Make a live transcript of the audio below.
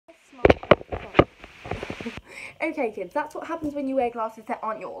Okay kids, that's what happens when you wear glasses that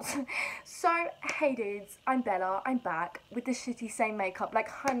aren't yours. So, hey dudes, I'm Bella, I'm back with this shitty same makeup. Like,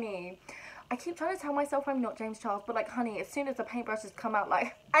 honey, I keep trying to tell myself I'm not James Charles, but like, honey, as soon as the paintbrushes come out,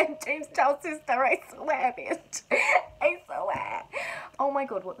 like, I'm James Charles' sister, I swear, bitch. I swear. Oh my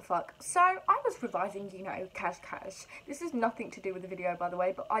god, what the fuck. So, I was revising, you know, cash. This is nothing to do with the video, by the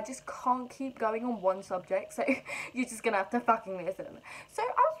way, but I just can't keep going on one subject, so you're just gonna have to fucking listen. So, I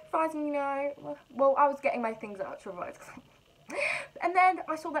was revising, you know, well, I was getting my things out to revise. And then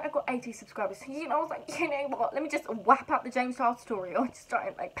I saw that I got 80 subscribers. So, you know, I was like, you know what, let me just whap out the James Charles story or just try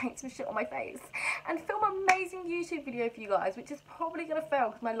and like paint some shit on my face and film an amazing YouTube video for you guys, which is probably gonna fail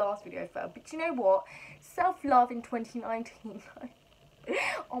because my last video failed. But you know what? Self-love in 2019.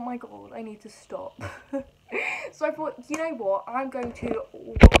 Oh my god, I need to stop. So I thought, you know what, I'm going to,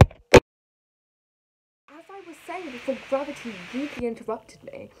 as I was saying before gravity rudely interrupted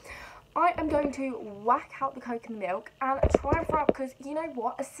me, I am going to whack out the coke and the milk and try and throw up because, you know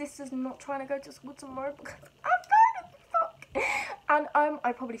what, a sister's not trying to go to school tomorrow because I'm tired as fuck. And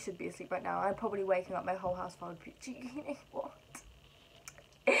I probably should be asleep right now. I'm probably waking up my whole household. But you know what?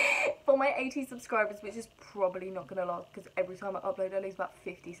 For my 80 subscribers, which is probably not going to last because every time I upload I lose about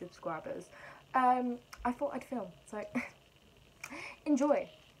 50 subscribers, I thought I'd film. So, enjoy.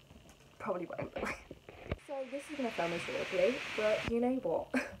 Probably won't. So this is going to sound miserably, but you know what?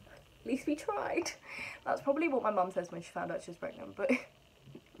 At least we tried. That's probably what my mum says when she found out she was pregnant, but...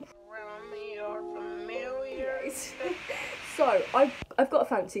 Anyways. So, I've got a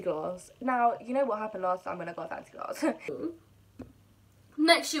fancy glass. Now, you know what happened last time when I got a fancy glass?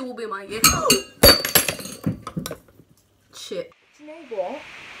 Next year will be my year. Shit. Do you know what?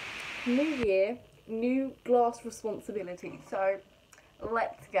 New year, new glass responsibility. So,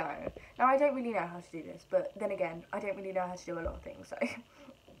 let's go. Now, I don't really know how to do this, but then again, I don't really know how to do a lot of things, so...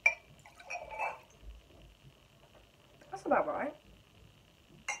 That's about right.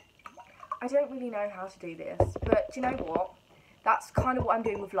 I don't really know how to do this, but do you know what? That's kind of what I'm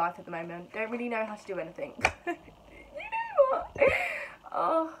doing with life at the moment. Don't really know how to do anything. You know what?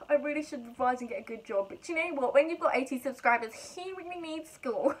 Oh, I really should revise and get a good job, but do you know what? When you've got 80 subscribers, he really needs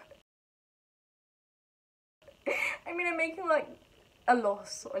school. I mean, I'm making like a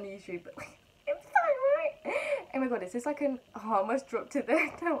loss on YouTube, but like, it's fine, right? Oh my god, is this like an... Oh, I almost dropped it there.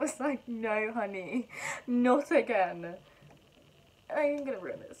 I was like, no, honey. Not again. I'm gonna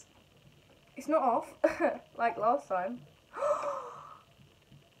ruin this. It's not off, like last time.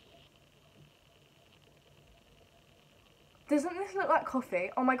 Doesn't this look like coffee?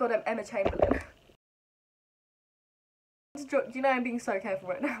 Oh my god, I'm Emma Chamberlain. You know, I'm being so careful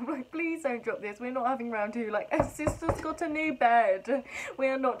right now. I'm like, please don't drop this. We're not having round two. Like, our sister's got a new bed. We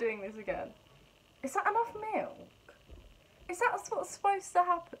are not doing this again. Is that enough milk? Is that what's supposed to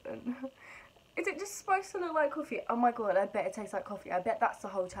happen? Is it just supposed to look like coffee? Oh my god, I bet it tastes like coffee. I bet that's the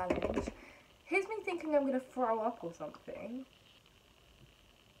whole challenge. Here's me thinking I'm going to throw up or something.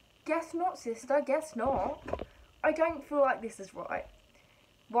 Guess not, sister. Guess not. I don't feel like this is right.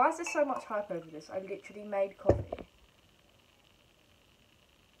 Why is there so much hype over this? I literally made coffee.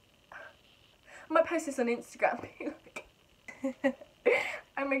 I might post this on Instagram.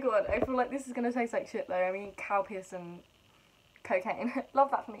 Oh my god, I feel like this is going to taste like shit though. I mean, cow piss and cocaine.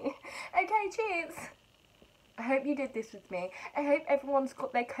 Love that for me. Okay, cheers. I hope you did this with me. I hope everyone's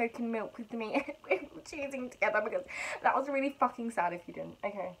got their coke and milk with me. We're cheersing together because that was really fucking sad if you didn't.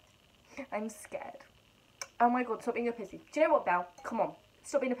 Okay. I'm scared. Oh my god, stop being a pissy. Do you know what, Belle? Come on.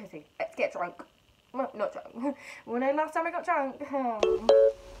 Stop being a pissy. Let's get drunk. Well, not drunk. Well, no, last time I got drunk.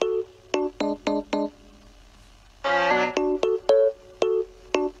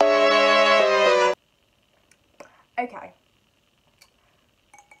 Okay.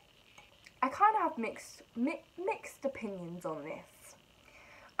 I kind of have mixed opinions on this.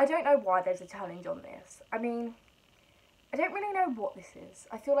 I don't know why there's a challenge on this. I mean, I don't really know what this is.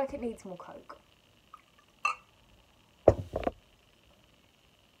 I feel like it needs more coke.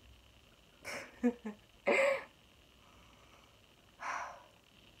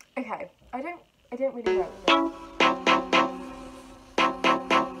 Okay, I don't really know.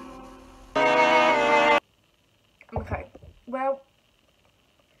 Okay, well,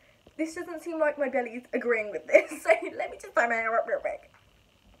 this doesn't seem like my belly is agreeing with this, so let me just tie my hair up real quick.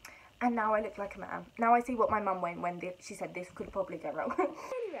 And now I look like a man. Now I see what my mum went when she said this could probably go wrong.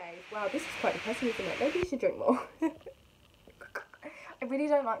 Anyway, wow, this is quite depressing, isn't it? Maybe you should drink more. I really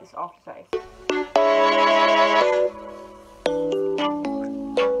don't like this aftertaste.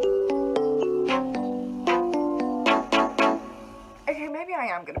 Okay, maybe I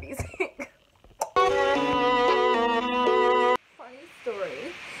am gonna be sick. Funny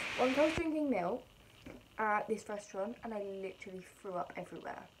story. Once I was drinking milk, at this restaurant and I literally threw up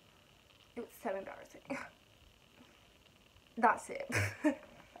everywhere. It was so embarrassing. That's it.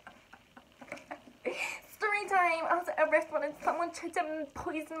 Story time. I was at a restaurant and someone tried to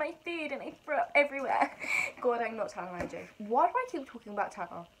poison my food and I threw up everywhere. God, I'm not telling my joke. Why do I keep talking about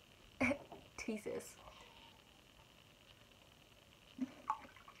Tanner? Teases.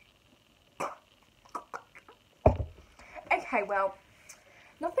 Okay, well,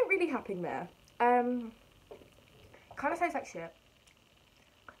 nothing really happened there. Kind of tastes like shit.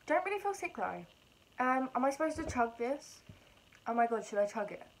 Don't really feel sick though. Am I supposed to chug this? Oh my god, should I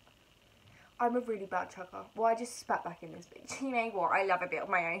chug it? I'm a really bad chugger. Well, I just spat back in this bitch. You know what? I love a bit of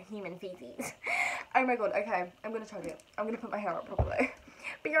my own human feces. Oh my god, okay. I'm gonna chug it. I'm gonna put my hair up properly.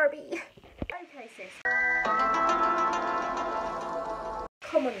 BRB. Okay, sis.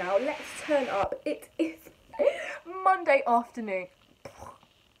 Come on now, let's turn up. It is Monday afternoon.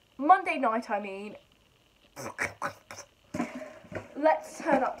 Monday night, I mean. Let's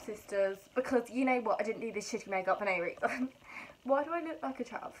turn up, sisters, because you know what, I didn't do this shitty makeup for no reason. Why do I look like a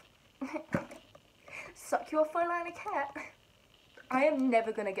chav? Suck your full line of cat. I am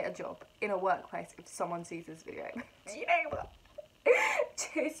never going to get a job in a workplace if someone sees this video. Do you know what?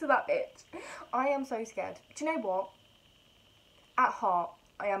 Cheers to that bitch. I am so scared. Do you know what? At heart,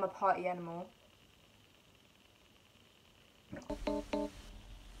 I am a party animal.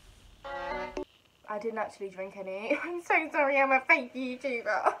 I didn't actually drink any. I'm so sorry, I'm a fake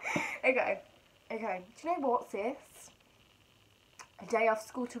YouTuber. Okay. Do you know what, sis? A day off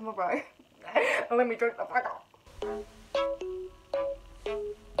school tomorrow. Let me drink the fuck up. Do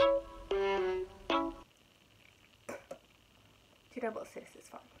you know what, sis? It's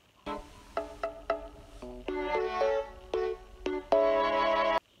fine.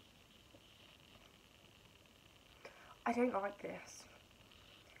 I don't like this.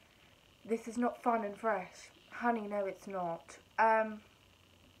 This is not fun and fresh. Honey, no it's not.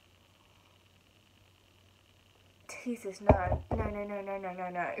 Jesus, no.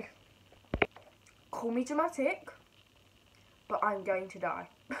 No. Call me dramatic, but I'm going to die.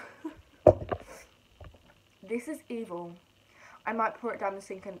 This is evil. I might pour it down the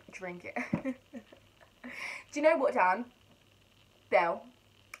sink and drink it. Do you know what, Dan? Belle.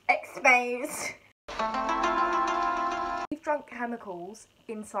 Exposed. We've drunk chemicals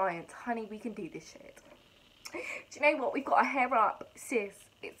in science. Honey, we can do this shit. Do you know what? We've got our hair up. Sis,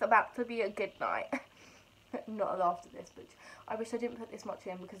 it's about to be a good night. Not after this, but I wish I didn't put this much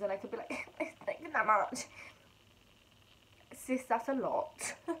in because then I could be like, it's not that much. Sis, that's a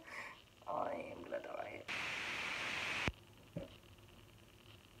lot. I am gonna die.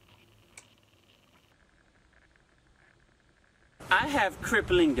 I have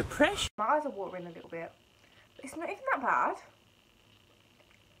crippling depression. My eyes are watering a little bit. But it's not even that bad.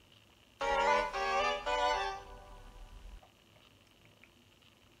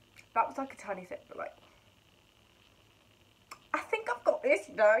 That was like a tiny sip, but like, I think I've got this,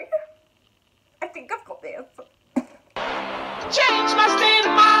 you know? I think I've got this. Change my state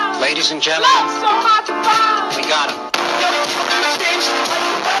of mind. Ladies and gentlemen, Love so hard to find. we got him.